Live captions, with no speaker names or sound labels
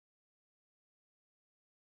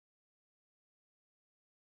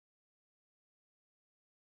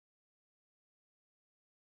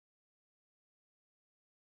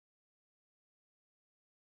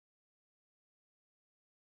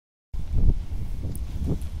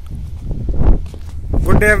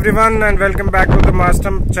Good day everyone and welcome back to the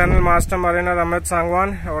master channel master Mariner Amit Sangwan.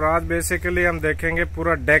 और आज basically हम देखेंगे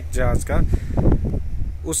पूरा डेक जहाज का।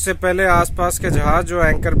 उससे पहले आसपास के जहाज जो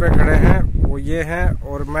एंकर पे खड़े हैं वो ये हैं,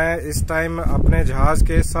 और मैं इस टाइम अपने जहाज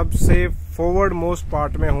के सबसे फॉरवर्ड मोस्ट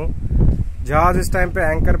पार्ट में हूँ। जहाज इस टाइम पे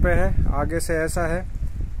एंकर पे है, आगे से ऐसा है,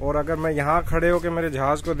 और अगर मैं यहाँ खड़े होकर मेरे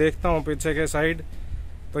जहाज को देखता हूँ पीछे के साइड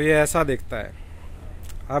तो ये ऐसा दिखता है।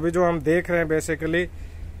 अभी जो हम देख रहे हैं बेसिकली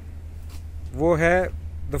वो है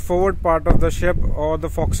the forward part of the ship or the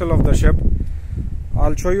forecastle of the ship.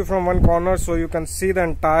 I'll show you from one corner so you can see the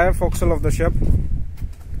entire forecastle of the ship.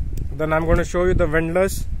 Then I'm going to show you the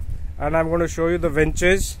windlass and I'm going to show you the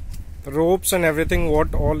winches, ropes and everything,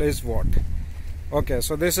 what all is what. Okay,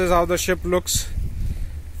 so this is how the ship looks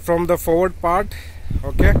from the forward part.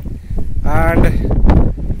 Okay, and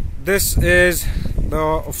this is the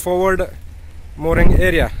forward mooring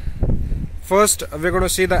area. First we're going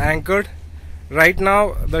to see the anchor. Right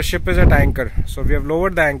now the ship is at anchor, so we have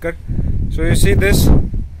lowered the anchor. So you see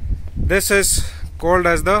this is called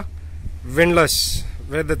as the windlass,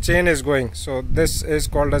 where the chain is going. So this is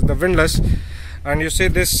called as the windlass, and you see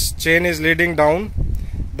this chain is leading down.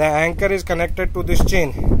 The anchor is connected to this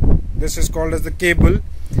chain. This is called as the cable,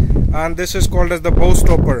 and this is called as the bow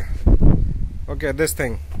stopper. Okay, this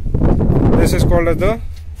thing, this is called as the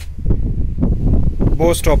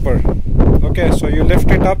bow stopper. Okay, so you lift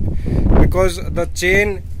it up because the chain,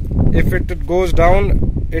 if it goes down,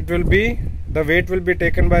 it will be, the weight will be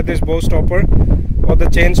taken by this bow stopper or the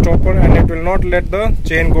chain stopper, and it will not let the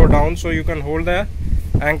chain go down, so you can hold the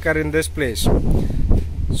anchor in this place.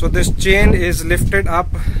 So this chain is lifted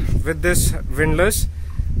up with this windlass.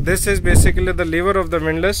 This is basically the lever of the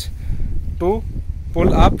windlass to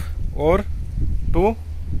pull up or to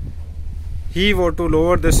heave or to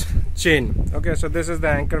lower this chain. Okay, so this is the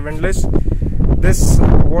anchor windlass. This,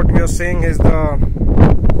 what you're seeing, is the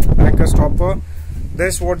anchor stopper.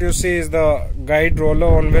 This, what you see, is the guide roller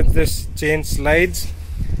on which this chain slides,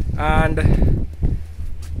 and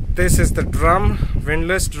this is the drum,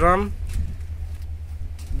 windlass drum.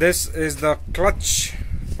 This is the clutch.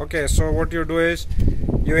 Okay, so what you do is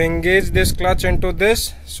you engage this clutch into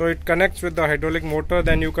this, so it connects with the hydraulic motor,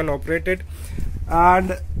 then you can operate it.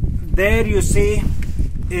 And there you see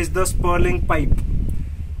is the spurling pipe.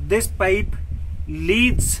 This pipe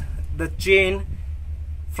leads the chain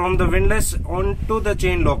from the windlass onto the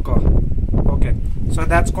chain locker. Okay, so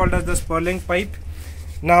that's called as the spurling pipe.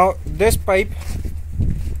 Now this pipe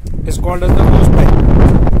is called as the hose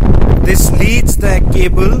pipe. This leads the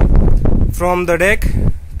cable from the deck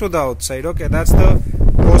to the outside. Okay, that's the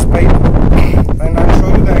hose pipe, and I'll show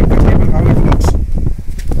you the anchor cable how it looks.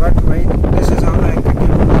 But right, this is how the anchor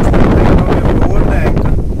cable looks. Right now we have lowered the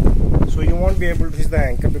anchor, so you won't be able to see the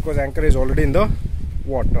anchor because anchor is already in the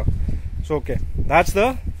water. So okay, that's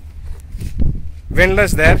the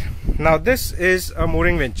windlass there. Now this is a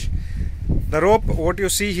mooring winch. The rope, what you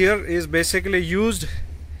see here, is basically used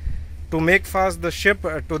to make fast the ship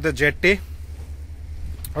to the jetty.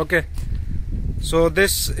 Okay, so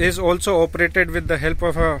this is also operated with the help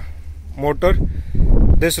of a motor.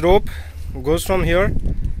 This rope goes from here,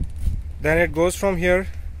 then it goes from here,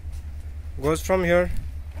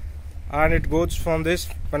 and it goes from this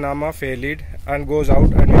Panama fair lead and goes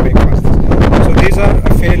out, and we make fast. So these are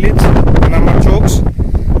fair leads, Panama chokes.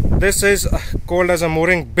 This is called as a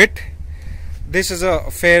mooring bit. This is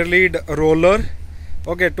a fair lead roller.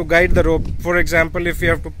 Okay, to guide the rope. For example, if you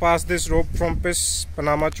have to pass this rope from this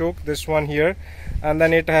Panama choke, this one here, and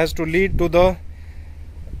then it has to lead to the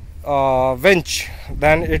winch,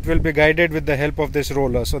 then it will be guided with the help of this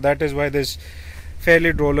roller. So that is why this fair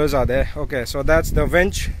lead rollers are there. Okay, so that's the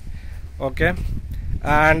winch. Okay,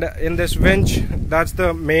 and in this winch, that's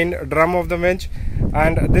the main drum of the winch,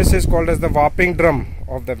 and this is called as the warping drum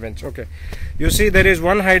of the winch. Okay, you see there is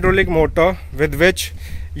one hydraulic motor with which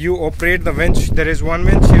you operate the winch. There is one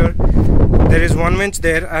winch here, there is one winch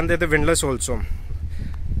there, and there the windlass also.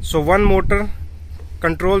 So one motor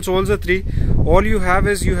controls all the three. All you have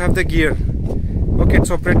is you have the gear. Okay,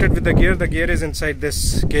 it's operated with the gear. The gear is inside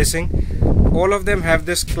this casing. All of them have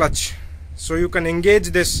this clutch, so you can engage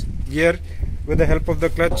this gear with the help of the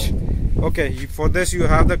clutch. Okay, for this you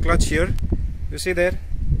have the clutch here, you see there,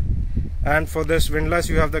 and for this windlass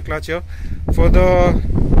you have the clutch here. For the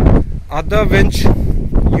other winch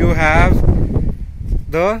you have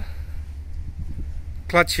the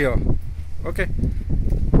clutch here. Okay,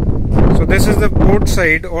 so this is the port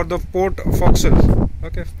side or the port forecastle.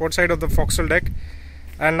 Okay, port side of the forecastle deck.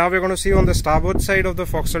 And now we're going to see on the starboard side of the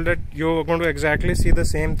forecastle deck, you're going to exactly see the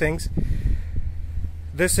same things.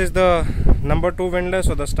 This is the number 2 windlass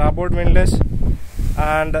or the starboard windlass,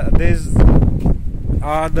 and this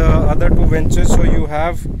are the other two winches. So you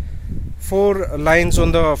have 4 lines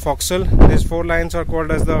on the forecastle. These 4 lines are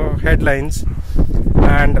called as the headlines,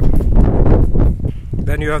 and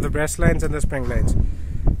then you have the breast lines and the spring lines.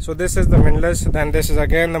 So this is the windlass. Then this is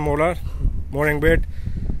again the molar, mooring bit,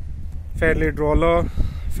 fair lead roller,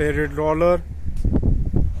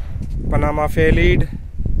 Panama fair lead,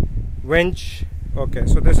 winch. Okay,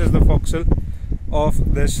 so this is the forecastle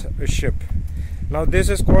of this ship. Now this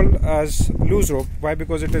is called as loose rope. Why?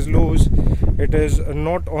 Because it is loose. It is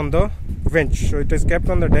not on the winch, so it is kept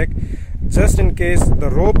on the deck just in case the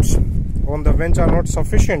ropes on the winch are not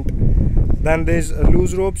sufficient. Then these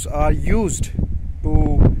loose ropes are used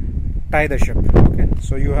to tie the ship. Okay,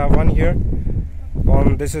 so you have one here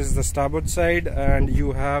on, this is the starboard side, and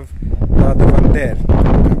you have the other one there.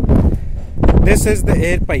 This is the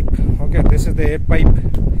air pipe. Okay, this is the air pipe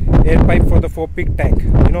for the forepeak tank.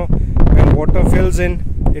 You know, when water fills in,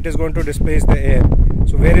 it is going to displace the air.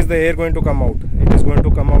 So where is the air going to come out? It is going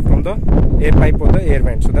to come out from the air pipe or the air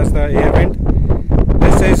vent. So that's the air vent.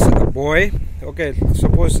 This is a buoy. Okay,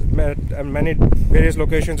 suppose at many various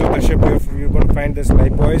locations of the ship you're going to find this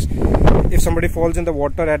life buoys. If somebody falls in the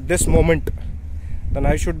water at this moment, then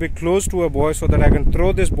I should be close to a buoy so that I can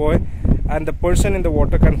throw this buoy and the person in the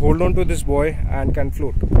water can hold on to this buoy and can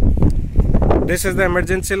float. This is the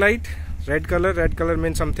emergency light. Red color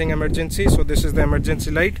means something emergency, so this is the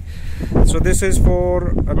emergency light. So this is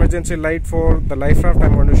for emergency light for the life raft.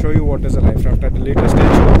 I'm going to show you what is a life raft at a later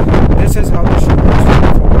stage. This is how the ship looks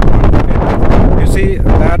forward. Okay. You see,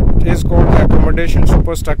 that is called the accommodation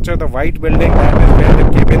superstructure. The white building, that is where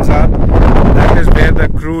the cabins are, that is where the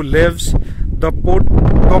crew lives. The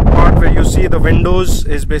top part where you see the windows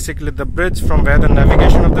is basically the bridge from where the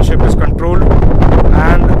navigation of the ship is controlled,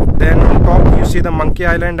 and then on top you see the monkey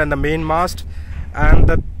island and the main mast, and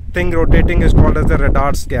the thing rotating is called as the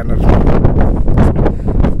radar scanner.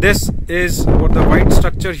 This is what the white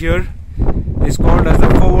structure here is called as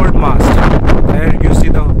the forward mast. There you see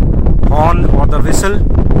the horn or the whistle,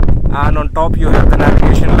 and on top you have the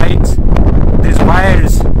navigation lights. These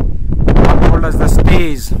wires are called as the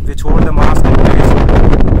stays which hold the mast in place,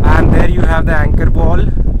 and there you have the anchor ball,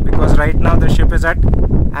 because right now the ship is at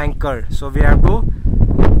anchor, so we have to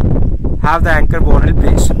have the anchor ball in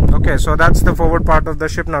place. Okay, so that's the forward part of the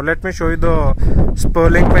ship. Now let me show you the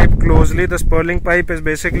spurling pipe closely. The spurling pipe is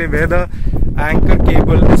basically where the anchor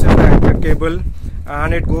cable, this is the anchor cable,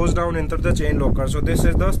 and it goes down into the chain locker. So this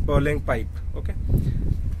is the spurling pipe. Okay,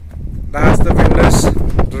 that's the windlass,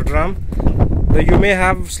 the drum. You may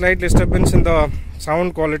have slight disturbance in the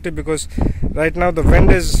sound quality because right now the wind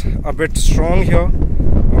is a bit strong here. Okay.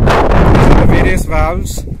 These are the various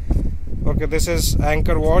valves. Okay, this is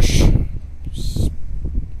anchor wash,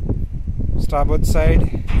 starboard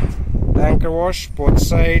side, anchor wash, port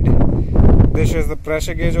side. This is the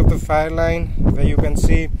pressure gauge of the fire line, where you can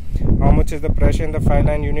see how much is the pressure in the fire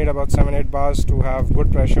line. You need about 7-8 bars to have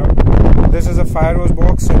good pressure. This is a fire hose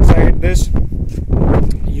box. Inside this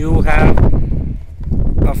you have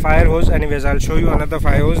a fire hose. Anyways, I'll show you another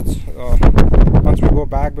fire hose once we go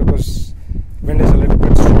back, because wind is a little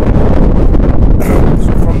bit strong.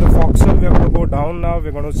 So from the forecastle we are going to go down now.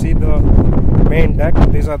 We're going to see the main deck.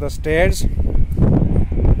 These are the stairs.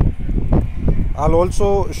 I'll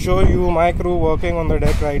also show you my crew working on the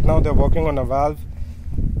deck right now. They're working on a valve.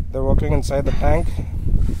 They're working inside the tank.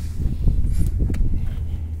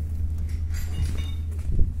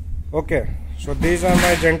 Okay, so these are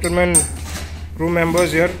my gentlemen crew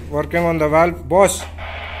members here working on the valve. Bosun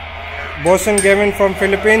Gavin from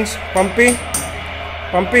Philippines. Pumpy,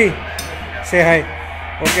 say hi.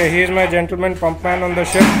 Okay, he is my gentleman pump man on the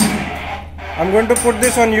ship. I'm going to put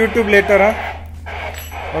this on YouTube later, huh?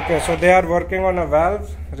 Okay, so they are working on a valve,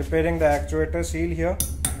 repairing the actuator seal here.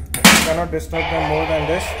 You cannot disturb them more than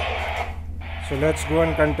this. So let's go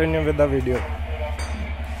and continue with the video.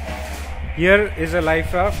 Here is a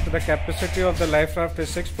life raft. The capacity of the life raft is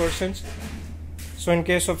 6 persons. So in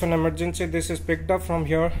case of an emergency, this is picked up from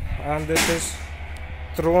here and this is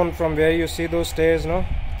thrown from where you see those stairs, no,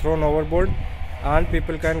 thrown overboard, and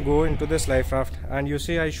people can go into this life raft. And you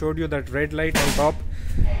see, I showed you that red light on top.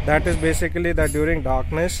 That is basically that during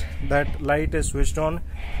darkness that light is switched on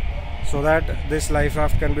so that this life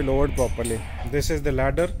raft can be lowered properly. This is the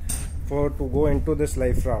ladder to go into this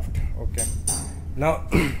life raft. Okay, now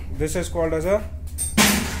this is called as a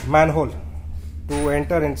manhole to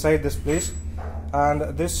enter inside this place, and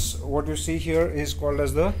this, what you see here, is called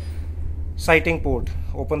as the sighting port.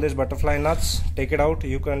 Open this butterfly nuts, take it out.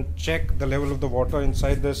 You can check the level of the water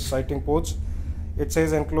inside this sighting ports. It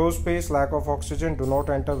says enclosed space, lack of oxygen, do not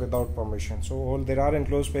enter without permission. So there are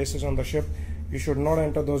enclosed spaces on the ship. You should not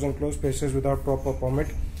enter those enclosed spaces without proper permit.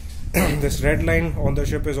 This red line on the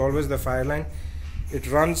ship is always the fire line. It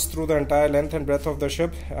runs through the entire length and breadth of the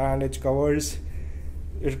ship, and it provides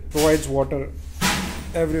water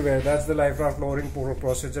everywhere. That's the life raft lowering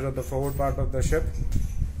procedure of the forward part of the ship.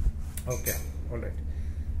 Okay, alright.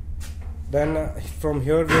 Then from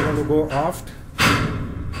here we're going to go aft.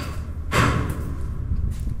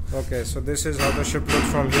 Okay, so this is how the ship looks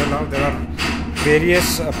from here. Now there are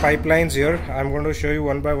various pipelines here. I'm going to show you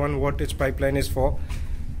one by one what each pipeline is for.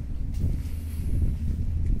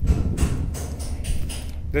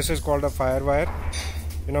 This is called a fire wire.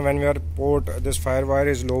 You know, when we are at port, this fire wire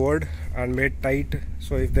is lowered and made tight.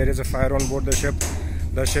 So if there is a fire on board the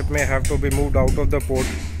ship may have to be moved out of the port.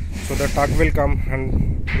 So the tug will come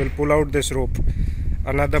and will pull out this rope,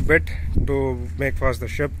 another bit to make fast the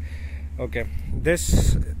ship. Okay,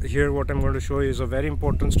 this here what I'm going to show you is a very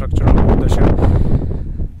important structure on board the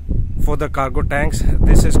ship for the cargo tanks.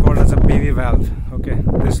 This is called as a PV valve. Okay,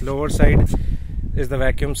 this lower side is the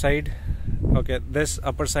vacuum side. Okay, this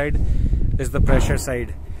upper side is the pressure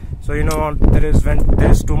side. So you know, when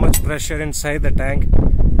there is too much pressure inside the tank,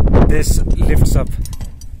 this lifts up.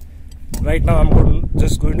 Right now I'm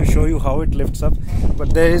just going to show you how it lifts up,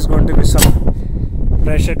 but there is going to be some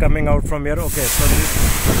pressure coming out from here. Okay, so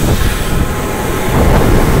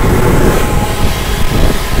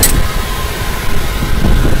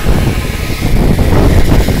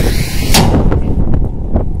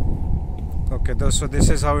so this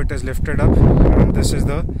is how it is lifted up, and this is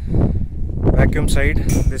the vacuum side,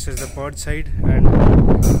 this is the purge side, and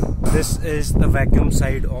this is the vacuum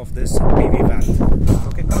side of this PV valve.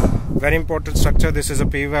 Okay, very important structure. This is a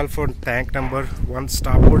PV valve for tank number 1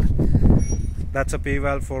 starboard. That's a PV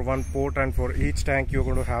valve for one port, and for each tank you're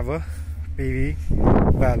going to have a PV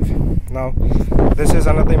valve. Now this is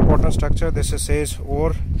another important structure. This says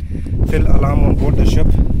overfill alarm on board the ship.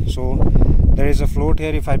 So there is a float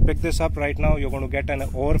here. If I pick this up right now, you're going to get an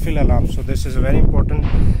overfill alarm. So this is a very important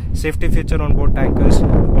safety feature on board tankers.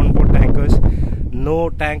 No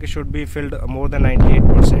tank should be filled more than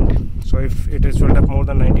 98%. So if it is filled up more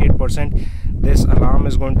than 98%, this alarm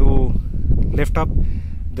is going to lift up,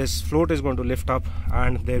 this float is going to lift up,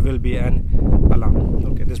 and there will be an alarm.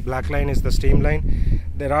 Okay, this black line is the steam line.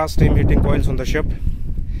 There are steam heating coils on the ship.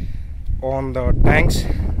 On the tanks,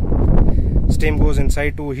 steam goes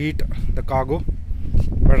inside to heat the cargo,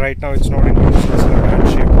 but right now it's not in use. It's in a bad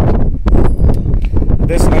shape.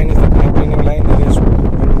 This line is the tank cleaning line. There is,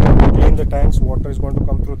 when you clean the tanks, water is going to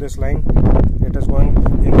come through this line. It is going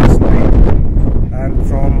in this line, and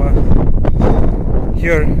from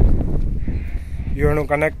here you are going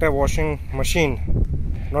to connect a washing machine,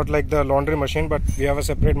 not like the laundry machine, but we have a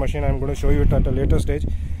separate machine. I'm going to show you it at a later stage.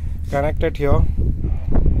 Connect it here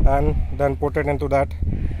and then put it into that.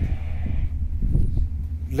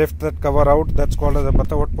 Lift that cover out. That's called as a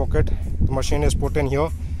butterworth pocket. The machine is put in here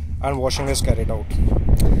and washing is carried out.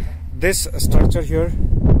 This structure here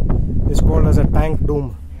is called as a tank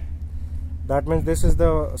dome. That means this is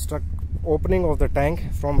the opening of the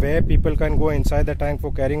tank from where people can go inside the tank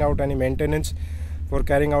for carrying out any maintenance, for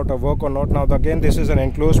carrying out a work or not. Now again, this is an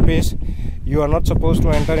enclosed space. You are not supposed to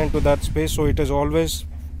enter into that space, so it is always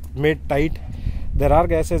made tight. There are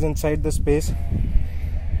gases inside the space.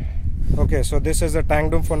 Okay, so this is the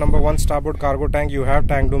tank dome for number 1 starboard cargo tank. You have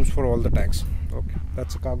tank domes for all the tanks. Okay,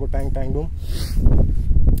 that's a cargo tank dome.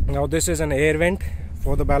 Now this is an air vent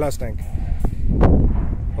for the ballast tank.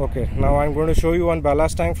 Okay, now I'm going to show you one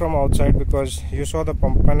ballast tank from outside, because you saw the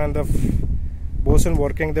pumpman and the bosun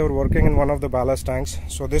working. They were working in one of the ballast tanks.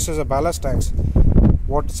 So this is a ballast tank.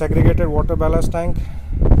 What segregated water ballast tank?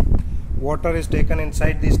 Water is taken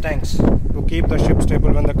inside these tanks to keep the ship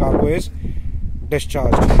stable when the cargo is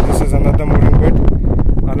discharged. This is another mooring bit,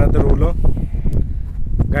 another roller,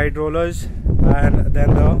 guide rollers, and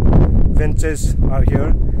then the winches are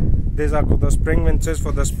here. These are the spring winches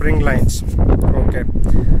for the spring lines. Okay,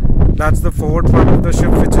 that's the forward part of the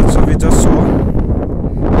ship, which is, so we just saw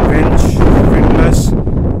winch, windlass,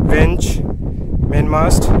 winch,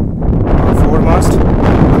 mainmast, forward mast,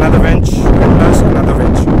 another winch, windlass, another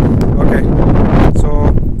winch. Okay,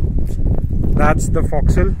 so that's the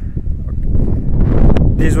forecastle.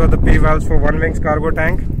 These were the PV valves for 1 wings cargo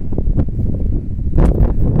tank,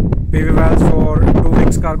 PV valves for 2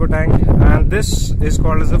 wings cargo tank, and this is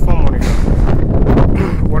called as a foam monitor.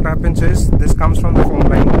 What happens is, this comes from the foam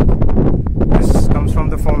line. This comes from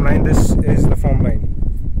the foam line. This is the foam line.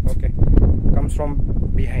 Okay, comes from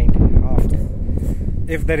behind, aft.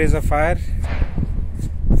 If there is a fire,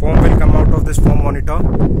 foam will come out of this foam monitor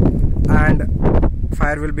and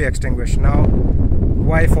fire will be extinguished. Now,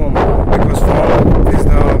 why foam? Because foam is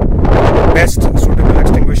the best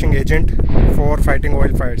fighting agent for fighting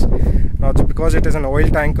oil fires. Now because it is an oil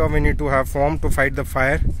tanker, we need to have foam to fight the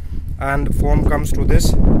fire, and foam comes to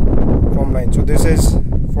this foam line. So this is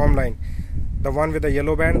foam line, the one with the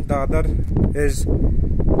yellow band. The other is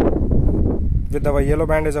with the yellow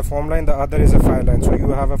band is a foam line, the other is a fire line. So you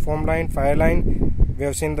have a foam line, fire line, we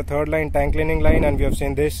have seen the third line, tank cleaning line, and we have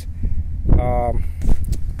seen this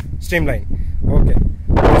steam line. Okay,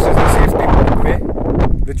 this is the safety way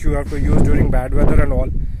which you have to use during bad weather and all.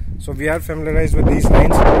 So we are familiarized with these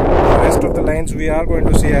lines. The rest of the lines we are going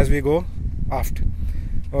to see as we go aft.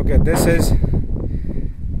 Okay, this is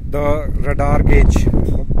the radar gauge.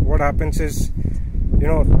 What happens is, you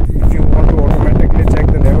know, if you want to automatically check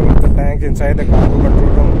the level of the tank inside the cargo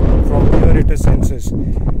control room, from here it is senses.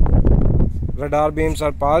 Radar beams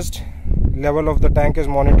are passed, level of the tank is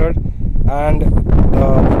monitored, and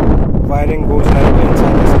the wiring goes live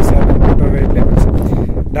inside the system at water weight levels.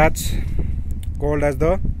 That's called as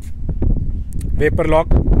the vapor lock,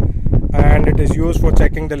 and it is used for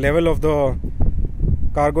checking the level of the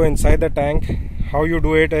cargo inside the tank. How you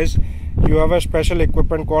do it is, you have a special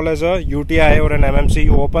equipment called as a UTI or an MMC.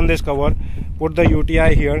 You open this cover, put the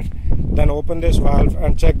UTI here, then open this valve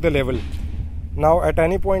and check the level. Now at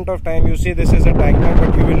any point of time, you see this is a tanker,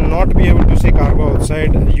 but you will not be able to see cargo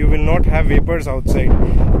outside. You will not have vapors outside.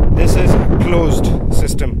 This is a closed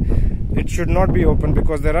system. It should not be open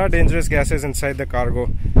because there are dangerous gases inside the cargo.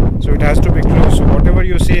 So it has to be closed. So whatever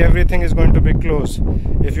you see, everything is going to be closed.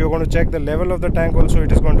 If you're going to check the level of the tank also,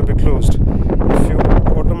 it is going to be closed. If you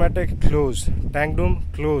automatic, close. Tank dome,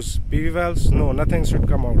 close. PV valves, no, nothing should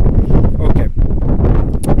come out. Okay.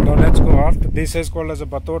 Now let's go aft. This is called as a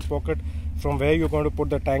bathroom pocket, from where you're going to put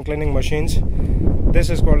the tank cleaning machines. This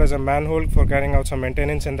is called as a manhole for carrying out some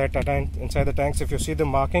maintenance in that tank, inside the tanks. If you see the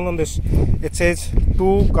marking on this, it says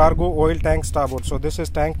 2 cargo oil tank starboard. So this is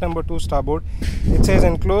tank number 2 starboard. It says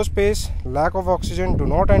enclosed space, lack of oxygen, do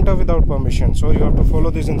not enter without permission. So you have to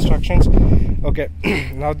follow these instructions. Okay.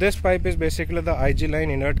 Now this pipe is basically the IG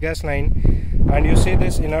line, inert gas line, and you see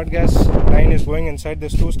this inert gas line is going inside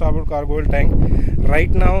this 2 starboard cargo oil tank. Right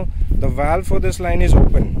now the valve for this line is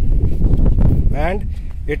open and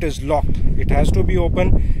it is locked. It has to be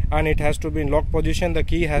open and it has to be in locked position. The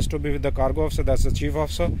key has to be with the cargo officer, that's the chief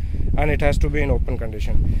officer, and it has to be in open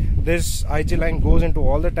condition. This IG line goes into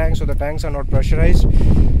all the tanks, so the tanks are not pressurized.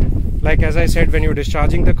 Like as I said, when you're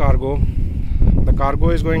discharging the cargo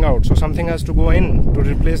is going out, so something has to go in to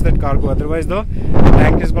replace that cargo, otherwise the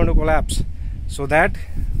tank is going to collapse. So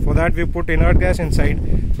for that we put inert gas inside.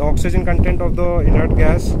 The oxygen content of the inert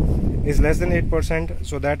gas is less than 8%,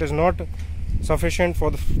 so that is not sufficient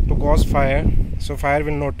to cause fire, so fire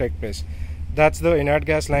will not take place. That's the inert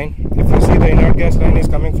gas line. If you see, the inert gas line is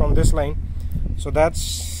coming from this line, so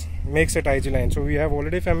that's makes it IG line. So we have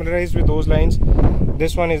already familiarized with those lines.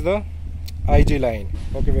 This one is the IG line.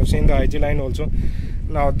 Okay, we have seen the IG line also.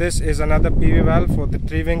 Now this is another PV valve for the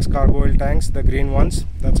 3 wings cargo oil tanks, the green ones.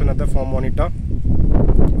 That's another foam monitor.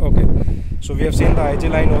 Okay, so we have seen the IG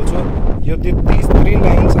line also. Here, these 3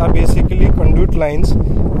 lines are basically conduit lines.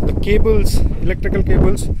 The cables, electrical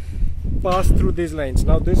cables, pass through these lines.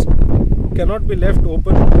 Now this cannot be left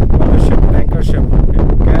open on the ship, tanker ship.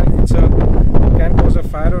 It can cause a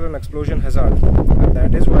fire or an explosion hazard, and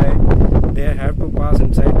that is why they have to pass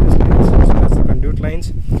inside these lines. So that's the conduit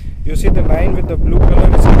lines. You see the line with the blue color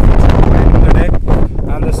is the line on the deck,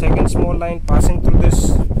 and the second small line passing through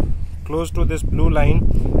this, close to this blue line,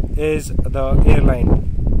 is the air line.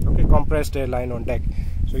 Okay, compressed air line on deck.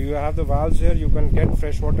 So you have the valves here. You can get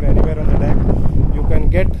fresh water anywhere on the deck. You can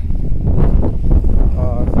get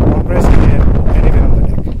compressed air anywhere on the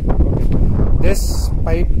deck. Okay. This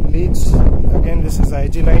pipe leads, again this is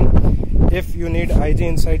IG line. If you need IG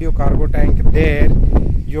inside your cargo tank, there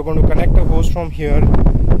you're going to connect a hose from here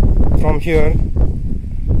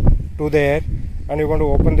to there, and you're going to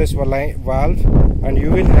open this valve and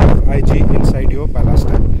you will have IG inside your ballast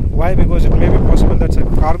tank. Why? Because it may be possible that a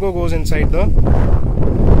cargo goes inside the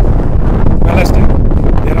ballast tank.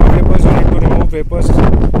 There are vapors, you need to remove vapors.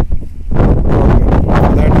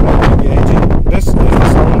 That will be IG. This is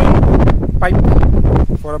the sounding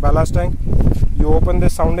pipe for a ballast tank. You open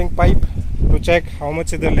this sounding pipe to check how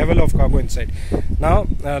much is the level of cargo inside. Now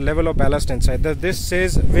level of ballast inside. This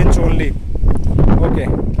says winch only. Okay,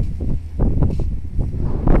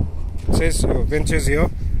 it says winch is here,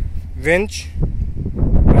 winch,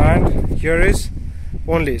 and here is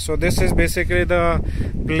only. So this is basically the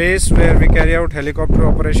place where we carry out helicopter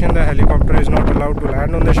operation. The helicopter is not allowed to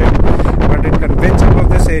land on the ship, but it can winch above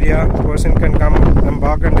this area. A person can come,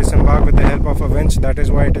 embark and disembark with the help of a winch. That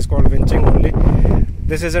is why it is called winching only.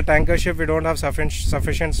 This is a tanker ship. We don't have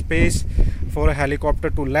sufficient space for a helicopter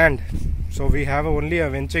to land. So we have only a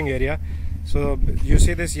winching area. So you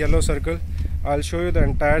see this yellow circle, I'll show you the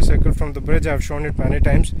entire circle from the bridge. I've shown it many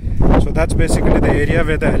times. So that's basically the area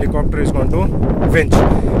where the helicopter is going to winch.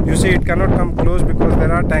 You see it cannot come close because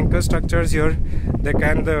there are tanker structures here.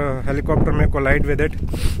 The helicopter may collide with it.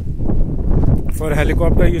 For a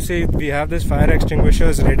helicopter, you see we have this fire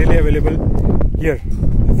extinguishers readily available here.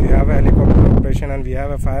 If you have a helicopter operation and we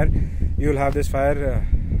have a fire, you will have this fire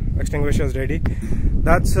extinguishers ready.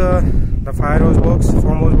 That's the fire hose box,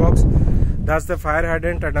 foam hose box. That's the fire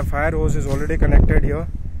hydrant, and a fire hose is already connected here,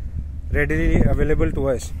 readily available to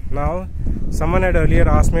us. Now, someone had earlier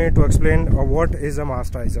asked me to explain what is a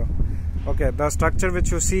mast riser. Okay, the structure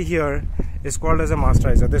which you see here is called as a mast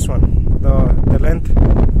riser. This one, the length,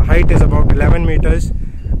 height is about 11 meters,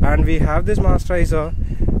 and we have this mast riser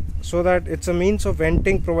so that it's a means of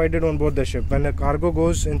venting provided on board the ship. When the cargo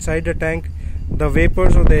goes inside the tank, the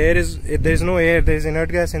vapors or the air there is no air, there is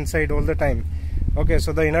inert gas inside all the time. Okay,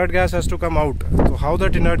 so the inert gas has to come out. So how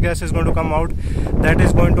that inert gas is going to come out? That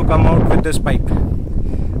is going to come out with this pipe.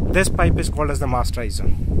 This pipe is called as the mast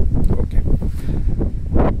riser. Okay.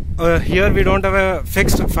 Here we don't have a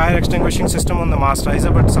fixed fire extinguishing system on the mast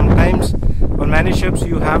riser, but sometimes on many ships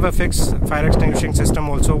you have a fixed fire extinguishing system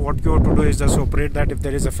also. What you have to do is just operate that. If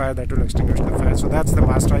there is a fire, that will extinguish the fire. So that's the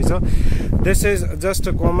mast riser. This is just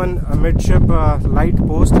a common midship light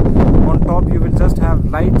post. On top you will just have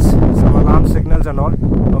lights, some alarm signals and all.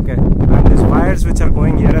 Okay, and these wires which are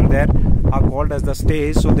going here and there are called as the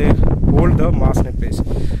stays, so they hold the mast in place.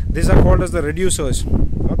 These are called as the reducers.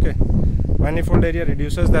 Okay, manifold area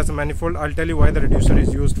reducers. That's the manifold. I'll tell you why the reducer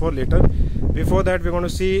is used for later. Before that, we're going to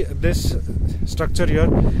see this structure here.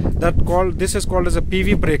 This is called as a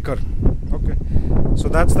PV breaker. Okay, so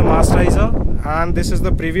that's the mast riser, and this is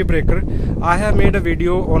the PV breaker. I have made a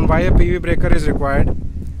video on why a PV breaker is required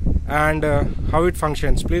and how it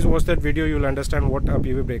functions. Please watch that video, you'll understand what a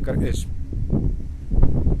PV breaker is.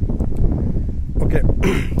 Okay,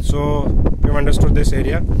 so you've understood this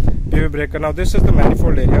area, PV breaker. Now this is the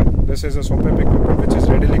manifold area. This is a soap equipment which is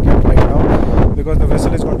readily kept right now because the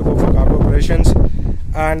vessel is going to go for cargo operations,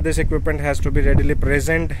 and this equipment has to be readily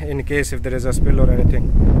present in case if there is a spill or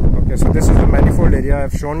anything. Okay, so this is the manifold area. I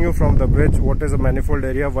have shown you from the bridge what is a manifold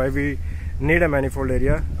area, why we need a manifold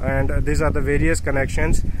area, and these are the various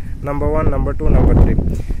connections, number 1, number 2, number 3.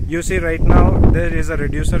 You see right now there is a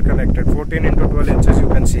reducer connected, 14 into 12 inches you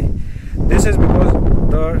can see. This is because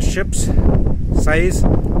the ship's size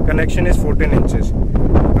connection is 14 inches,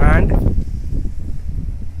 and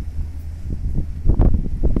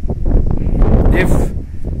if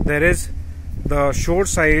there is the shore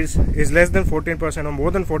size is less than 14% or more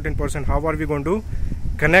than 14%, how are we going to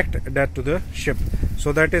connect that to the ship?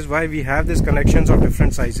 So that is why we have these connections of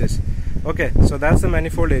different sizes. Okay, so that's the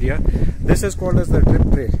manifold area. This is called as the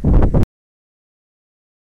drip tray.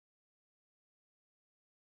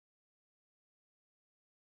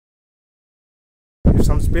 If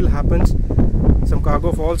some spill happens, some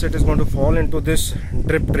cargo falls, it is going to fall into this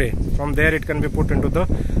drip tray. From there it can be put into the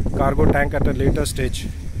cargo tank at a later stage.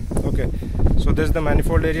 Okay, so this is the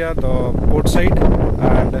manifold area, the port side,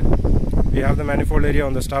 and we have the manifold area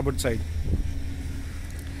on the starboard side.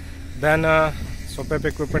 Then SOPEP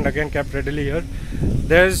equipment again kept readily here.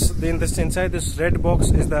 There's inside this red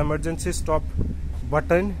box is the emergency stop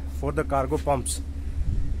button for the cargo pumps.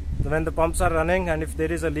 So when the pumps are running and if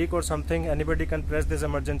there is a leak or something, anybody can press this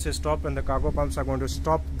emergency stop and the cargo pumps are going to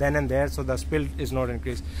stop then and there, so the spill is not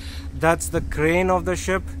increased. That's the crane of the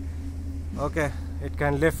ship. Okay, it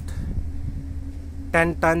can lift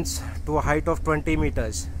 10 tons to a height of 20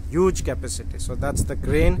 meters, huge capacity. So that's the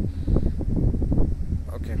crane.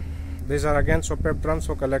 Okay, these are again SOPEP drums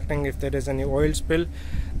for collecting if there is any oil spill.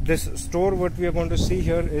 This store what we are going to see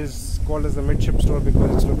here is called as the midship store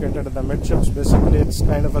because it's located at the midships. Basically it's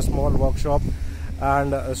kind of a small workshop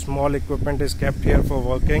and a small equipment is kept here for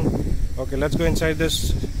working. Okay, let's go inside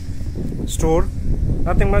this store.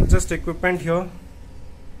 Nothing much, just equipment here,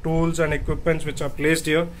 tools and equipments which are placed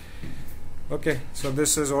here. Okay, so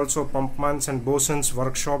this is also pumpman's and bosun's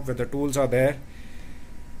workshop where the tools are there,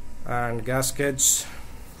 and gaskets,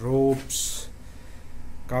 ropes,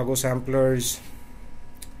 cargo samplers,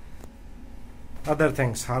 other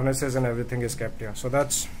things, harnesses and everything is kept here. So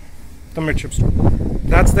that's the midship store.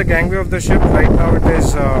 That's the gangway of the ship. Right now it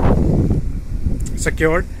is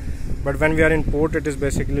secured, but when we are in port it is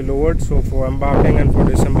basically lowered. So for embarking and for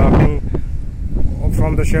disembarking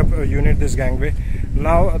from the ship you need this gangway.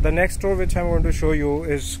 Now the next store which I'm going to show you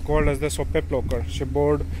is called as the SOPEP locker,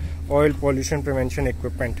 shipboard oil pollution prevention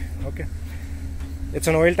equipment. Okay, it's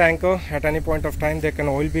an oil tanker. At any point of time there can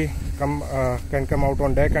oil can come out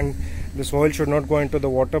on deck, and This oil should not go into the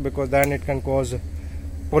water because then it can cause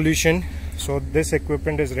pollution. So this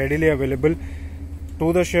equipment is readily available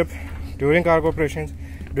to the ship during cargo operations,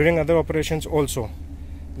 during other operations also.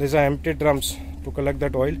 These are empty drums to collect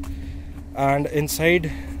that oil, and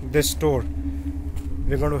inside this store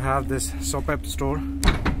we're going to have this SOPEP store.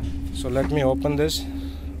 So let me open this.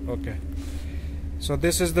 Okay, so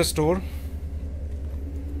this is the store,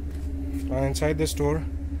 and inside the store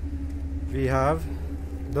we have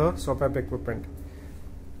the SOPEP equipment,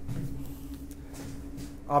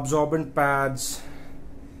 absorbent pads,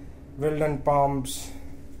 Wilden pumps,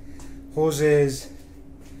 hoses,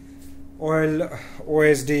 oil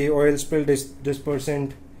OSD, oil spill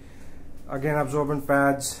dispersant, again absorbent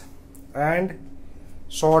pads, and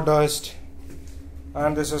sawdust,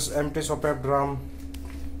 and this is empty SOPEP drum.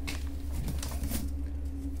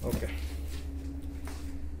 Okay,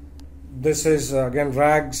 this is again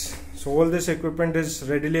rags. So all this equipment is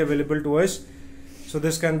readily available to us, so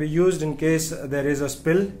this can be used in case there is a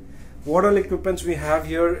spill. What all equipments we have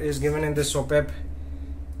here is given in the SOPEP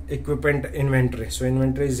equipment inventory. So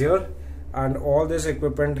inventory is here, and all this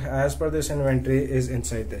equipment as per this inventory is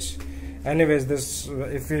inside this. Anyways, this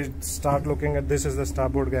if we start looking at, this is the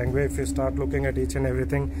starboard gangway. If we start looking at each and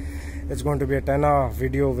everything, it's going to be a 10-hour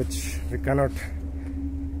video, which we cannot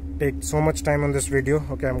take so much time on this video.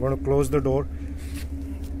 Okay, I'm going to close the door.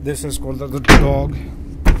 This is called the dog.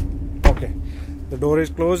 Okay, the door is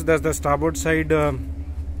closed. That's the starboard side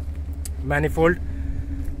manifold,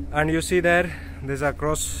 and you see there, these are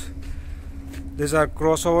crossover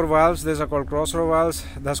valves. These are called crossover valves.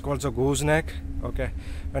 That's called a gooseneck. Okay,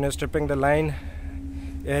 when you're stripping the line,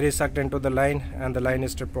 air is sucked into the line and the line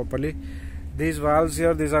is stripped properly. These valves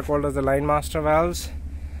here, these are called as the line master valves,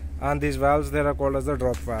 and these valves there are called as the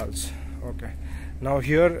drop valves. Okay, now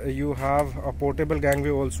here you have a portable gangway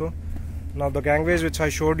also. Now the gangways which I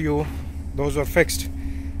showed you, those are fixed,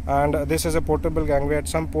 and this is a portable gangway. At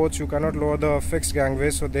some ports you cannot lower the fixed gangway,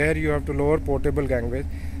 so there you have to lower portable gangway.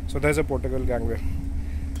 So there's a portable gangway.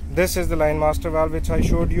 This is the line master valve which I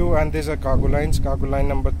showed you, and these are cargo lines. Cargo line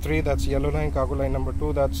number 3, that's yellow line. Cargo line number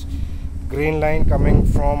 2, that's green line coming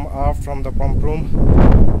from aft from the pump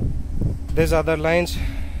room. These other lines,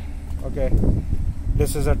 okay,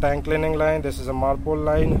 this is a tank cleaning line, this is a marpole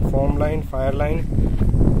line, foam line, fire line,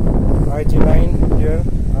 IG line here,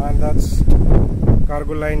 and that's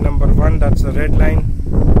cargo line number 1, that's the red line,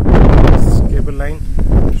 that's cable line.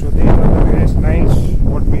 So these are the various lines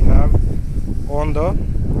what we have on the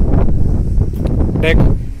deck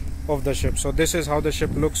of the ship. So this is how the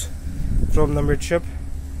ship looks from the midship.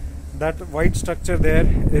 That white structure there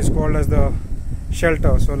is called as the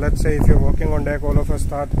shelter. So let's say if you're walking on deck, all of a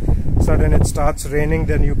sudden it starts raining,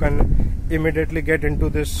 then you can immediately get into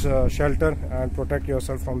this shelter and protect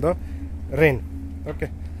yourself from the rain.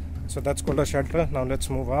 Okay, so that's called a shelter. Now let's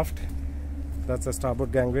move aft. That's the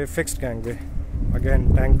starboard gangway, fixed gangway.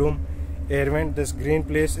 Again, tank dome, air vent. This green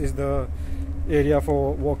place is the area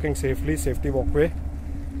for walking safely, safety walkway.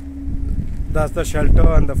 That's the shelter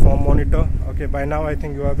and the foam monitor. Okay, by now I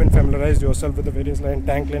think you have been familiarized yourself with the various line.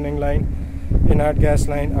 Tank cleaning line, inert gas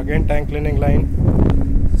line, again tank cleaning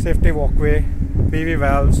line, safety walkway, PV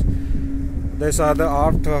valves. These are the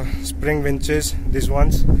aft spring winches, these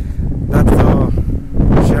ones. That's the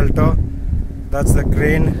shelter, that's the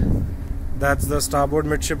crane, that's the starboard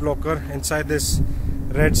midship locker. Inside this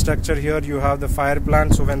red structure here you have the fire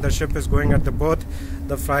plan. So when the ship is going at the berth,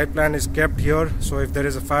 the fire plan is kept here. So if there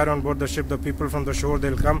is a fire on board the ship, the people from the shore,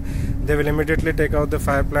 they'll come, they will immediately take out the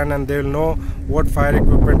fire plan, and they will know what fire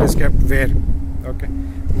equipment is kept where. Okay,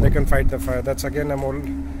 they can fight the fire. That's again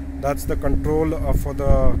that's the control for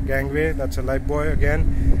the gangway. That's a life buoy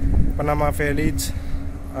again, Panama fairleads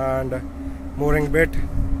and mooring bit,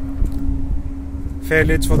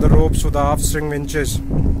 fairleads for the ropes, for the aft string winches,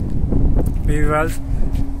 PV valve,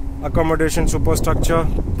 accommodation superstructure,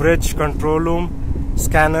 bridge, control room,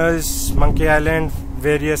 scanners, Monkey Island,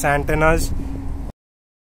 various antennas.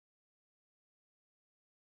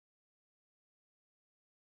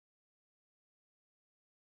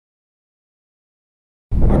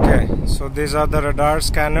 Okay, so these are the radar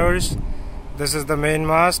scanners. This is the main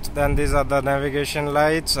mast. Then these are the navigation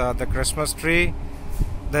lights, the Christmas tree.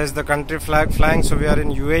 There's the country flag flying. So we are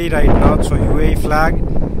in UAE right now. So UAE flag.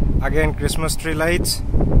 Again, Christmas tree lights.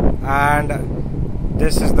 And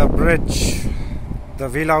this is the bridge, the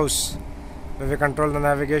wheelhouse, where we control the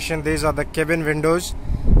navigation. These are the cabin windows.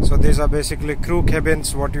 So these are basically crew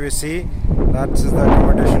cabins, what you see. That's the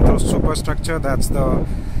accommodation superstructure. That's the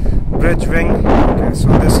bridge wing. Okay, so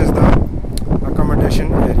this is the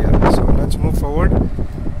accommodation area. So let's move forward.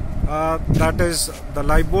 That is the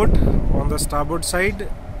lifeboat on the starboard side.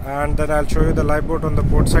 and then I'll show you the lifeboat on the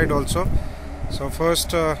port side also. So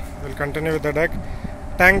first we'll continue with the deck.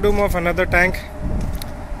 Tank dome of another tank,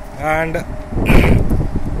 and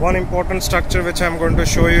one important structure which I'm going to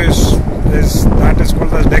show you is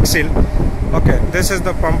called the deck seal. Okay, this is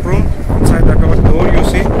the pump room. Inside the door you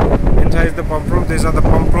see, inside the pump room, these are the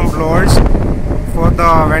pump room blowers for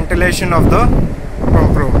the ventilation of the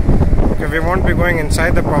pump room. Okay, we won't be going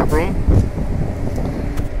inside the pump room.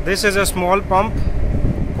 This is a small pump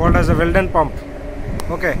called as a Wilden pump.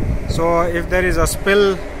 Okay, so if there is a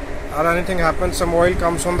spill or anything happens, some oil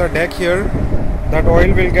comes on the deck here, that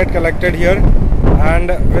oil will get collected here, and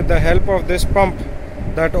with the help of this pump,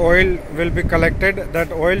 that oil will be collected.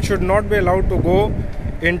 That oil should not be allowed to go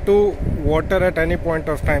into water at any point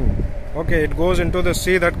of time. Okay, it goes into the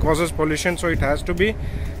sea, that causes pollution, so it has to be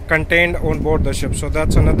contained on board the ship. So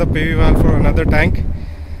that's another PV valve for another tank.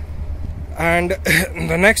 And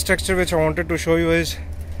the next structure which I wanted to show you is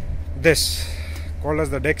this, called as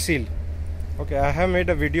the deck seal. Okay, I have made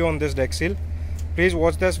a video on this deck seal. Please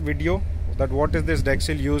watch this video, that what is this deck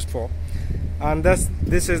seal used for. And this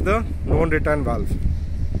is the non-return valve.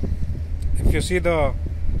 If you see the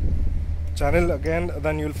channel again,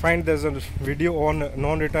 then you'll find there's a video on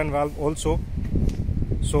non-return valve also,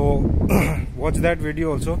 so watch that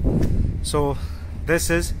video also. So this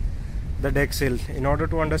is the deck seal. In order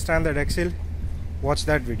to understand the deck seal, watch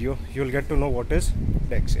that video, you'll get to know what is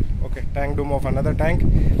deck seal. Okay, tank dome of another tank.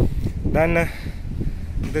 Then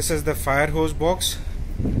this is the fire hose box.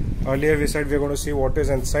 Earlier we said we're going to see what is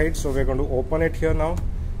inside, so we're going to open it here now,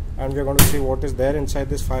 and we're going to see what is there inside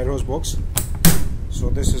this fire hose box. So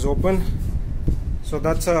this is open. So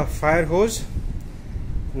that's a fire hose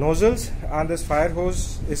nozzles, and this fire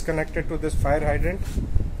hose is connected to this fire hydrant.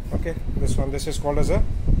 Okay, this is called as a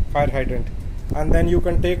fire hydrant, and then you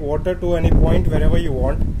can take water to any point wherever you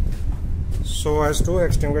want so as to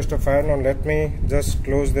extinguish the fire. Now let me just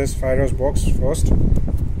close this fire hose box first.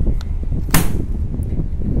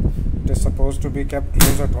 It is supposed to be kept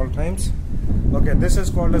closed at all times. Okay, this is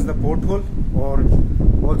called as the porthole, or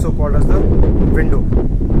also called as the window.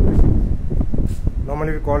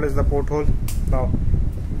 Normally we call it as the porthole. Now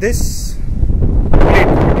this plate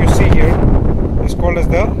what you see here is called as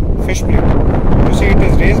the fish plate. You see it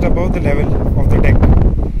is raised above the level of the deck.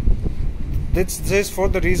 This is for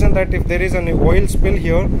the reason that if there is an oil spill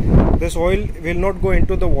here, this oil will not go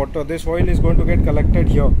into the water. This oil is going to get collected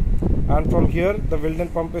here, and from here the Wilden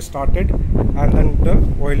pump is started, and then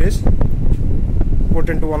the oil is put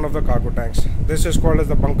into one of the cargo tanks. This is called as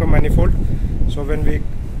the bunker manifold. So when we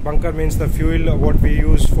bunker means the fuel what we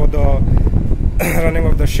use for the running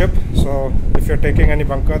of the ship. So if you're taking any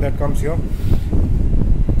bunker, that comes here.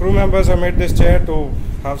 Crew members have made this chair to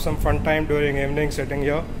have some fun time during evening sitting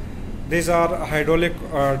here. These are hydraulic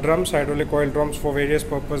drums, hydraulic oil drums for various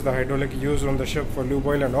purposes. The hydraulic used on the ship for lube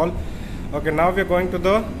oil and all. Okay, now we're going to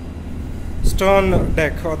the stern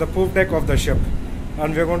deck or the poop deck of the ship,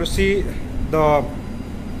 and we're going to see the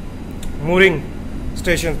mooring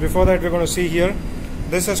stations. Before that, we're going to see here,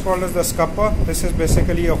 this is called as the scupper. This is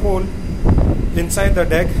basically a hole inside the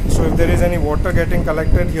deck, so if there is any water getting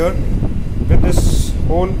collected here, with this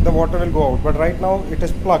hole the water will go out. But right now it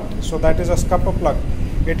is plugged, so that is a scupper plug.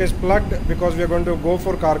 It is plugged because we are going to go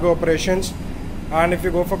for cargo operations, and if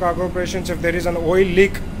you go for cargo operations, if there is an oil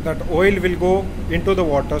leak, that oil will go into the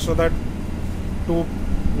water. So that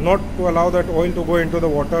not to allow that oil to go into the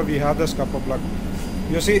water, we have the scupper plug.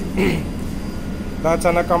 You see, that's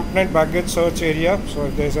an accompanied baggage search area. So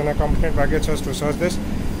if there is an accompanied baggage search to search this,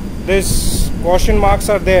 these caution marks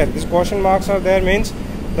are there. These caution marks are there means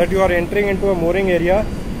that you are entering into a mooring area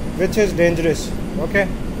which is dangerous. Okay,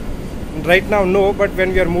 right now no, but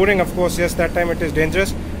when we are mooring, of course, yes, that time it is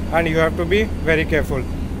dangerous and you have to be very careful.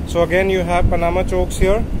 So again, you have Panama chokes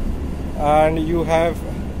here, and you have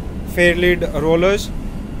fair lead rollers.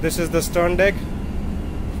 This is the stern deck,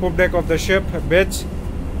 poop deck of the ship, bits,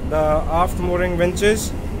 the aft mooring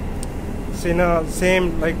winches,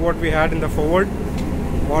 same like what we had in the forward,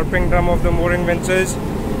 warping drum of the mooring winches.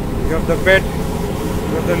 You have the bed,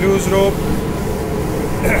 you have the loose rope,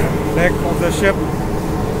 deck of the ship,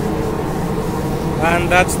 and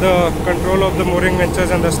that's the control of the mooring winches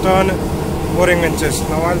and the stern mooring winches.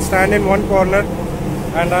 Now I'll stand in one corner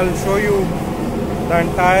and I'll show you the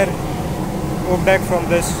entire poop deck from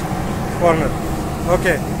this corner.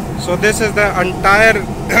 Okay, so this is the entire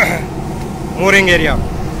mooring area.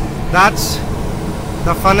 That's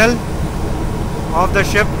the funnel of the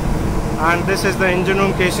ship, and this is the engine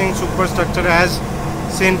room casing superstructure as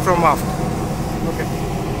seen from aft. Okay,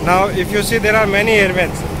 now if you see, there are many air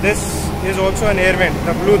vents. This is also an air vent,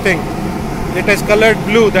 the blue thing. it is colored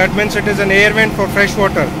blue, that means it is an air vent for fresh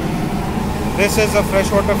water. This is a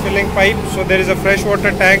freshwater filling pipe, so there is a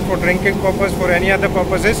freshwater tank for drinking purpose, for any other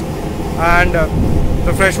purposes, and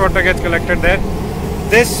the fresh water gets collected there.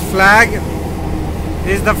 This flag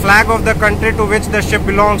is the flag of the country to which the ship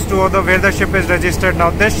belongs to, or where the ship is registered. Now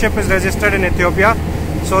this ship is registered in Ethiopia,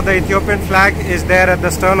 so the Ethiopian flag is there at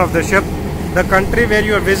the stern of the ship. The country where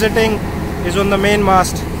you are visiting is on the main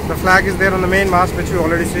mast. The flag is there on the main mast, which you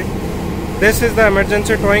already see. This is the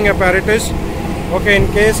emergency towing apparatus. Okay,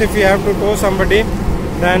 in case if we have to tow somebody,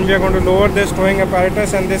 then we are going to lower this towing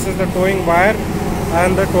apparatus, and this is the towing wire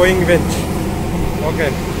and the towing winch.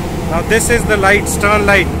 Okay, now this is the light, stern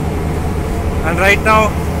light, and right now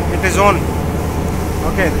it is on.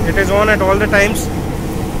 Okay, it is on at all the times.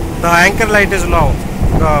 The anchor light is now.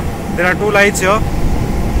 There are two lights here.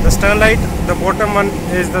 The stern light, the bottom one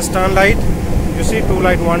is the stern light. You see, two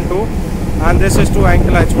light, 1, 2, and this is two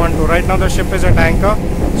anchor lights, 1, 2. Right now the ship is at anchor,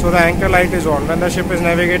 so the anchor light is on. When the ship is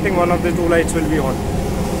navigating, one of the two lights will be on.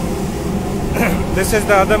 This is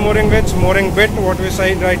the other mooring bit, what we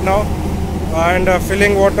see right now, and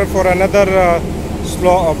filling water for another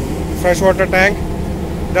freshwater tank.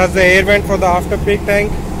 That's the air vent for the after peak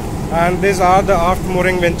tank, and these are the aft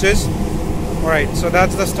mooring winches. Alright, so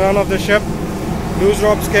that's the stern of the ship. Loose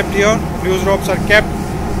ropes kept here. Loose ropes are kept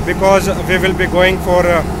because we will be going for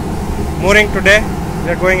mooring today.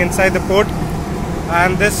 We are going inside the port,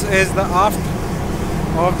 and this is the aft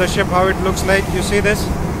of the ship, how it looks like. You see this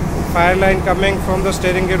fire line coming from the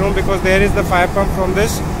steering gear room, because there is the fire pump from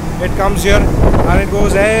this. It comes here and it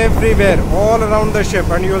goes everywhere, all around the ship,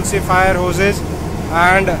 and you will see fire hoses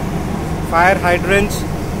and fire hydrants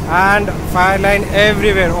and fire line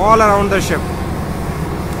everywhere, all around the ship.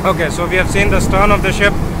 Okay, so we have seen the stern of the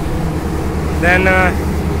ship. Then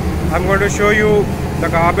I'm going to show you the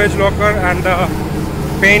garbage locker and the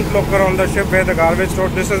paint locker on the ship, where the garbage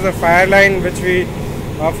stored. This is the fire line, which we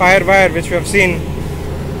fire wire, which we have seen.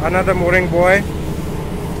 Another mooring buoy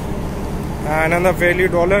and another value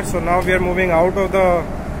dollar. So now we are moving out of the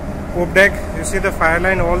poop deck. You see the fire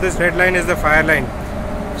line, all this red line is the fire line.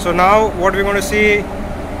 So now what we're going to see,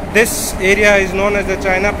 this area is known as the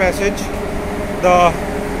China Passage, the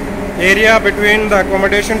area between the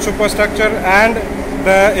accommodation superstructure and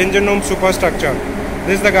the engine room superstructure.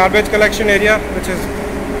 This is the garbage collection area, which is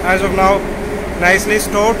as of now nicely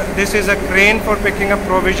stored. This is a crane for picking up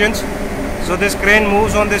provisions. So this crane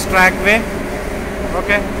moves on this trackway.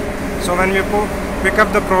 Okay, so when we pick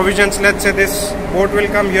up the provisions, let's say this boat will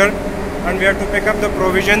come here and we have to pick up the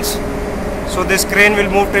provisions, so this crane will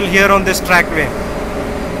move till here on this trackway.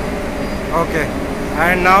 Okay,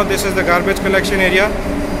 and now this is the garbage collection area.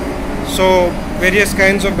 So various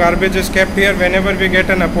kinds of garbage is kept here. Whenever we get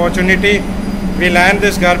an opportunity, we land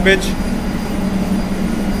this garbage.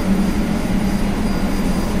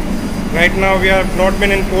 Right now we have not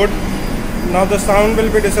been in port. Now the sound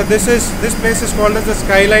will be this place is called as the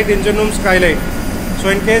skylight, engine room skylight. So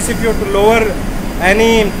in case if you have to lower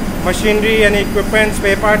any machinery, any equipment,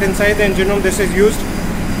 spare part inside the engine room, this is used.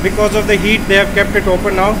 Because of the heat, they have kept it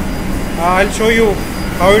open now. I'll show you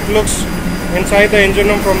how it looks inside the engine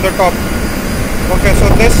room from the top. Okay, so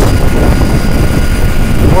this,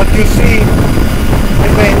 what you see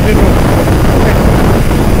is the engine room. Okay.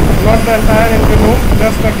 Not the entire engine room,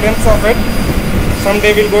 just a glimpse of it.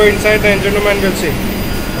 Someday we'll go inside the engine room and we'll see.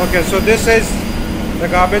 Okay, so this is the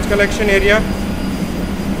garbage collection area,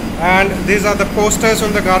 and these are the posters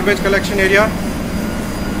on the garbage collection area.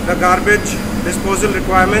 The garbage disposal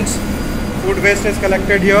requirements: food waste is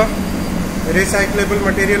collected here, recyclable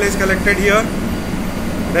material is collected here,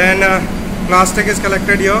 then plastic is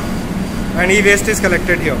collected here, and e-waste is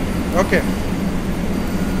collected here. Okay,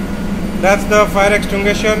 that's the fire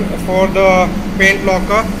extinguisher for the paint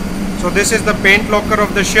locker. So this is the paint locker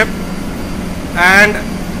of the ship, and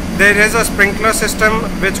there is a sprinkler system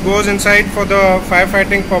which goes inside for the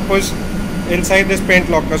firefighting purpose inside this paint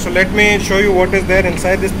locker. So let me show you what is there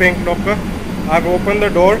inside this paint locker. I've opened the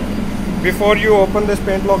door. Before you open this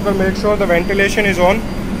paint locker, make sure the ventilation is on.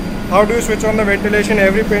 How do you switch on the ventilation?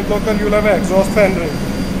 Every paint locker you'll have an exhaust fan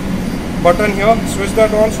button here. Switch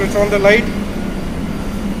that on, switch on the light,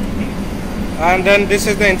 and then this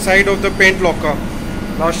is the inside of the paint locker.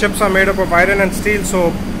 Now ships are made up of iron and steel,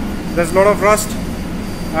 so there's a lot of rust,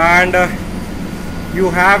 and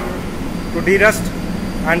you have to de-rust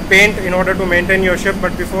and paint in order to maintain your ship.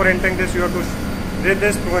 But before entering this, you have to read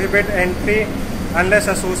this: prohibit entry unless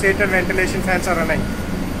associated ventilation fans are running.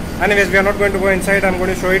 Anyways, we are not going to go inside. I'm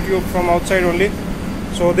going to show it to you from outside only.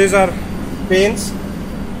 So these are paints.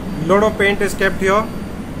 Lot of paint is kept here,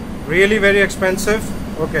 really very expensive.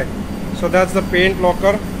 Okay, so that's the paint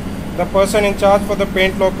locker. the person in charge for the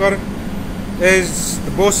paint locker is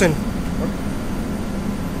the bosun.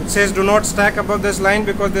 It says do not stack above this line,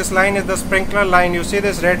 because this line is the sprinkler line. You see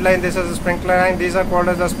this red line, this is the sprinkler line. These are called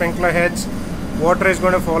as the sprinkler heads. Water is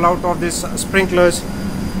going to fall out of these sprinklers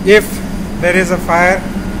if there is a fire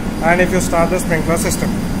and if you start the sprinkler system.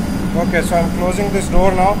 Okay, so I'm closing this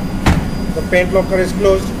door now. The paint locker is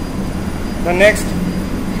closed. The next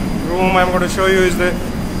room I'm going to show you is the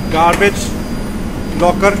garbage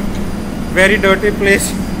locker. Very dirty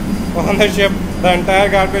place on the ship. The entire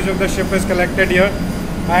garbage of the ship is collected here,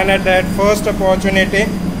 and at that first opportunity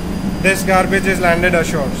this garbage is landed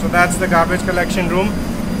ashore. So that's the garbage collection room,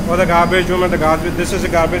 or the garbage room, and the garbage, this is a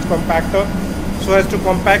garbage compactor, so as to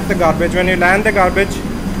compact the garbage. When you land the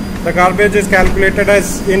garbage is calculated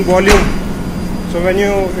as in volume. So when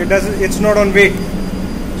it's not on weight,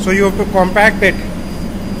 so you have to compact it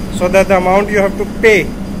so that the amount you have to pay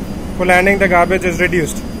for landing the garbage is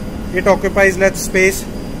reduced. It occupies less space,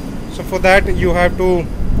 so for that you have to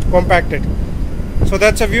compact it. So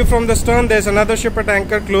that's a view from the stern. There's another ship at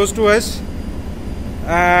anchor close to us,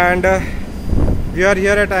 and we are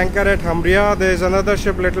here at anchor at Hamria. There's another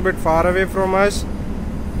ship a little bit far away from us.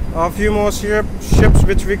 A few more ships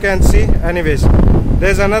which we can see. Anyways,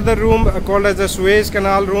 there's another room called as the Suez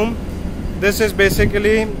Canal room. This is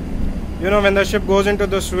basically, you know, when the ship goes into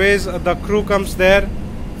the Suez, the crew comes there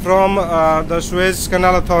from the Suez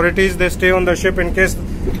Canal authorities. They stay on the ship in case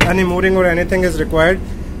any mooring or anything is required.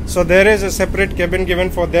 So there is a separate cabin given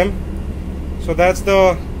for them. So that's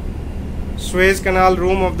the Suez Canal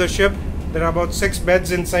room of the ship. There are about 6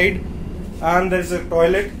 beds inside, and there's a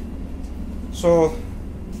toilet. So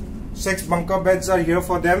 6 bunker beds are here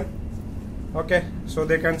for them. Okay, so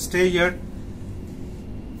they can stay here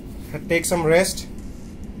and take some rest.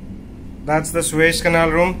 That's the Suez Canal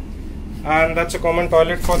room, and that's a common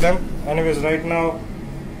toilet for them. Anyways, right now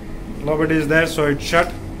nobody is there, so it's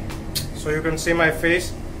shut, so you can see my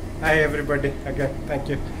face. Hi everybody again, thank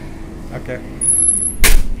you. Okay,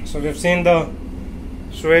 so we've seen the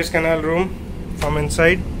Suez Canal room from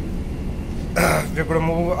inside. We're going to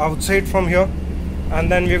move outside from here,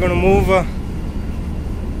 and then we're going to move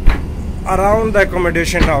around the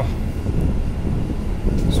accommodation now.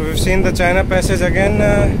 So we've seen the China Passage again,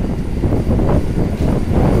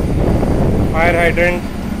 fire hydrant,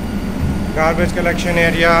 garbage collection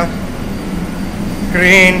area,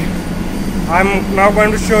 crane. I'm now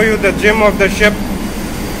going to show you the gym of the ship.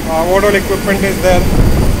 What all equipment is there.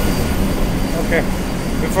 Okay,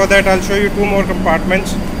 before that I'll show you 2 more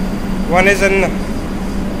compartments. One is an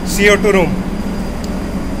CO2 room,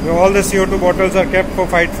 where all the CO2 bottles are kept for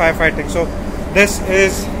firefighting. So this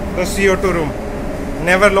is the CO2 room,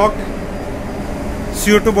 never locked.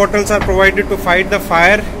 CO2 bottles are provided to fight the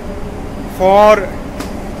fire for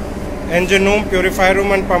engine room, purifier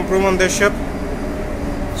room and pump room on this ship.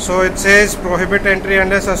 So it says prohibit entry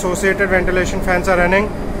unless associated ventilation fans are running.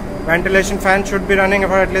 Ventilation fan should be running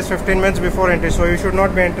for at least 15 minutes before entry, so you should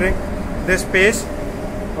not be entering this space.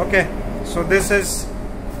 Okay, so this is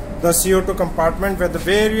the CO2 compartment where the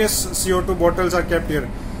various CO2 bottles are kept here.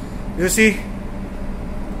 You see,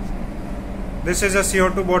 this is a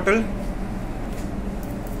CO2 bottle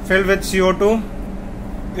filled with CO2.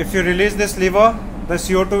 If you release this lever, the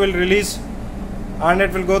CO2 will release, and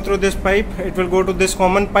it will go through this pipe. It will go to this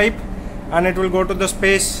common pipe, and it will go to the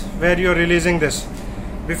space where you are releasing this.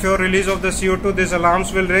 Before release of the CO2, these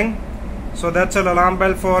alarms will ring. So that's an alarm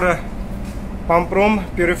bell for pump room,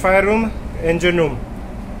 purifier room, engine room.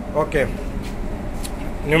 Okay,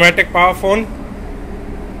 pneumatic power phone,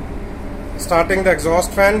 starting the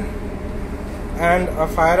exhaust fan, and a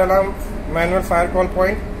fire alarm, manual fire call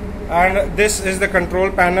point. And this is the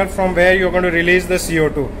control panel from where you're going to release the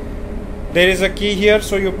CO2. There is a key here,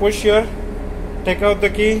 so you push here, take out the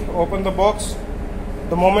key, open the box.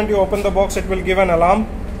 The moment you open the box, it will give an alarm.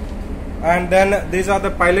 And then these are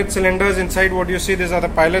the pilot cylinders inside. What you see, these are the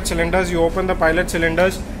pilot cylinders. You open the pilot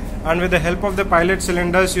cylinders, and with the help of the pilot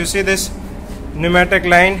cylinders, you see this pneumatic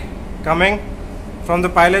line coming from the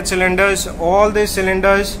pilot cylinders. All these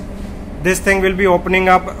cylinders, this thing will be opening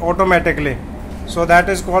up automatically. So that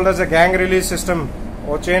is called as a gang release system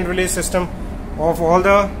or chain release system of all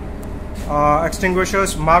the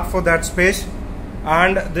extinguishers marked for that space.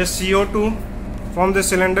 And this CO2 from this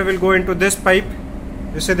cylinder will go into this pipe.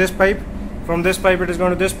 You see this pipe? From this pipe it is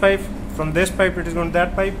going to this pipe, from this pipe it is going to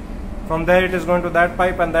that pipe, from there it is going to that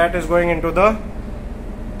pipe, and that is going into the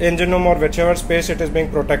engine room or whichever space it is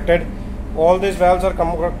being protected. All these valves are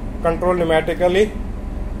controlled pneumatically,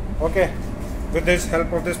 okay, with this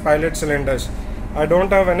help of this pilot cylinders. I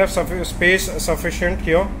don't have enough space sufficient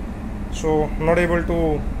here, so I'm not able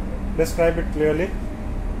to describe it clearly.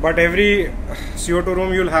 but every CO2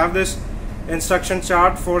 room you'll have this instruction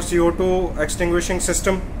chart for CO2 extinguishing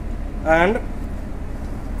system, and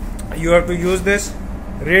you have to use this,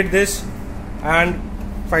 read this, and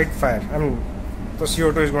fight fire. I mean, the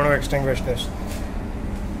CO2 is going to extinguish this.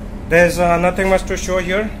 There's nothing much to show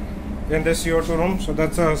here in this CO2 room, so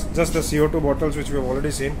that's just the CO2 bottles which we have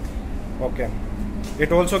already seen. Okay,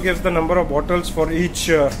 it also gives the number of bottles for each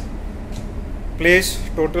place.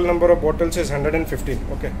 Total number of bottles is 115.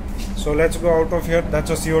 Okay, so let's go out of here. That's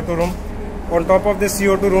a CO2 room. On top of this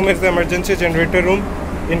CO2 room is the emergency generator room.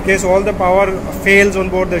 In case all the power fails on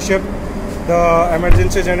board the ship, the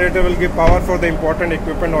emergency generator will give power for the important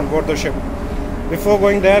equipment on board the ship. Before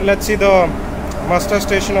going there, let's see the muster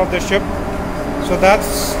station of the ship. So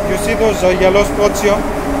that's, you see those yellow spots here,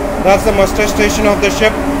 that's the muster station of the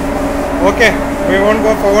ship. Okay, we won't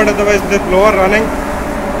go forward, otherwise the blower running,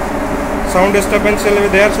 sound disturbance will be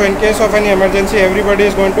there. So in case of any emergency, everybody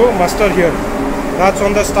is going to muster here. That's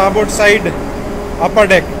on the starboard side, upper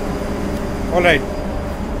deck. Alright,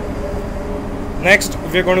 next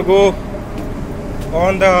we're going to go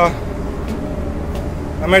on the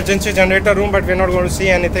emergency generator room, but we're not going to see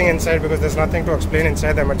anything inside because there's nothing to explain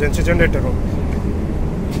inside the emergency generator room.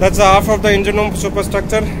 That's the half of the engine room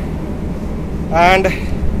superstructure, and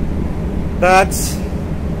that's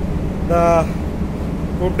the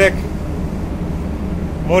poop deck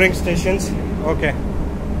mooring stations. Okay,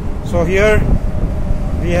 so here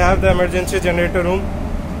we have the emergency generator room.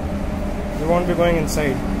 We won't be going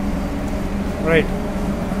inside. Right,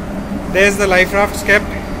 there's the life rafts kept.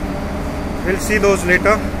 We'll see those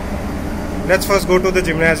later. Let's first go to the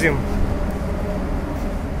gymnasium.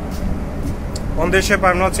 On this ship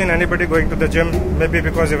I've not seen anybody going to the gym, maybe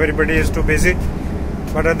because everybody is too busy,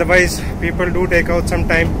 but otherwise people do take out some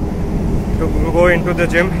time to go into the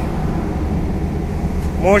gym.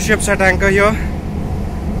 More ships at anchor here.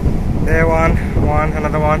 There one,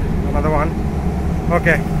 another one.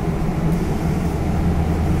 Okay,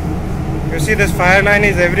 you see this fire line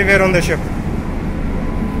is everywhere on the ship.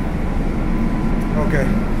 Okay,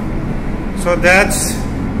 so that's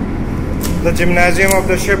the gymnasium of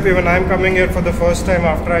the ship. Even I'm coming here for the first time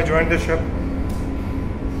after I joined the ship.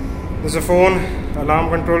 There's a phone, alarm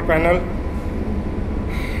control panel,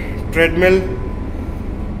 treadmill,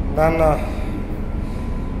 then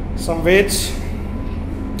some weights.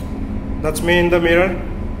 That's me in the mirror.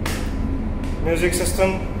 Music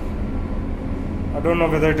system. I don't know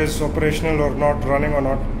whether it is operational or not, running or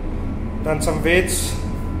not. Then some weights,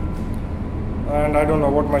 and I don't know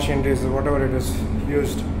what machinery is, whatever it is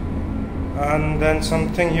used. And then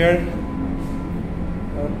something here.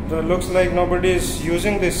 It looks like nobody is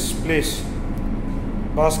using this place.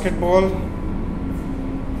 Basketball,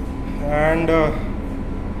 and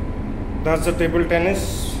that's the table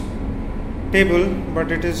tennis table,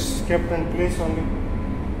 but it is kept in place only,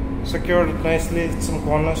 secured nicely in some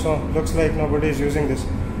corner, so looks like nobody is using this.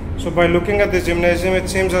 So by looking at this gymnasium, it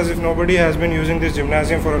seems as if nobody has been using this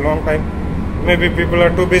gymnasium for a long time. Maybe people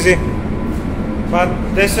are too busy, but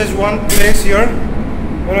this is one place here.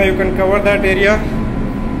 You know, you can cover that area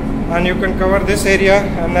and you can cover this area,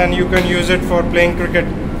 and then you can use it for playing cricket.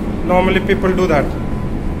 Normally people do that.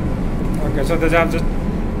 Okay, so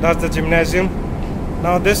that's the gymnasium.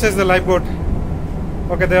 Now this is the lifeboat.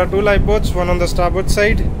 Okay, there are two lifeboats, one on the starboard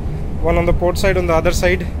side, one on the port side on the other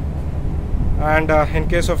side, and in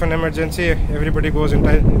case of an emergency, everybody goes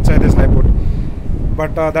inside this lifeboat.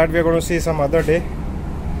 But that we are going to see some other day.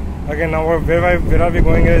 Again, now where are we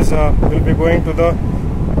going is we'll be going to the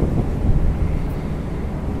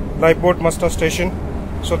lifeboat muster station.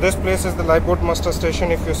 So this place is the lifeboat muster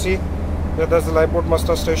station. If you see, there's the lifeboat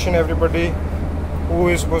muster station. Everybody who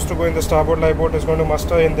is supposed to go in the starboard lifeboat is going to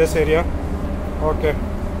muster in this area. Okay,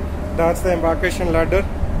 that's the embarkation ladder.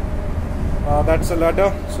 That's the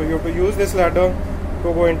ladder. So you have to use this ladder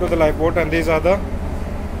to go into the lifeboat, and these are the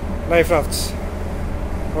life rafts.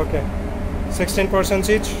 Okay, 16 persons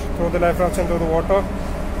each, throw the life rafts into the water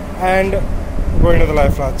and go into the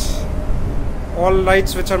life rafts. All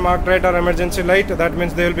lights which are marked red are emergency light. That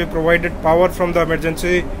means they will be provided power from the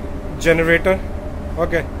emergency generator.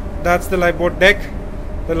 Okay, that's the lifeboat deck.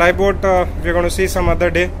 The lifeboat we're going to see some other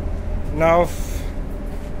day. Now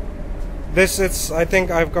this is, I think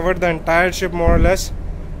I've covered the entire ship more or less.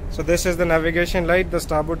 So this is the navigation light, the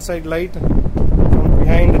starboard side light. From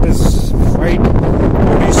behind it is white.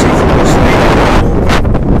 What you see from this light,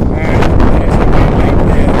 and there is a green light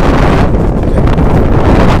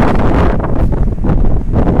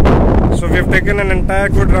there. So we have taken an entire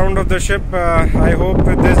good round of the ship. I hope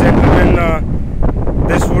with this, gentlemen,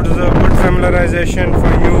 this was a good familiarization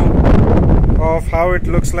for you of how it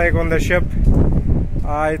looks like on the ship.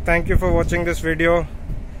 I thank you for watching this video.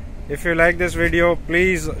 If you like this video,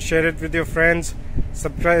 please share it with your friends.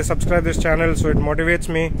 Subscribe this channel so it motivates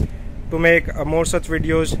me to make more such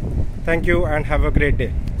videos. Thank you and have a great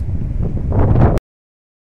day.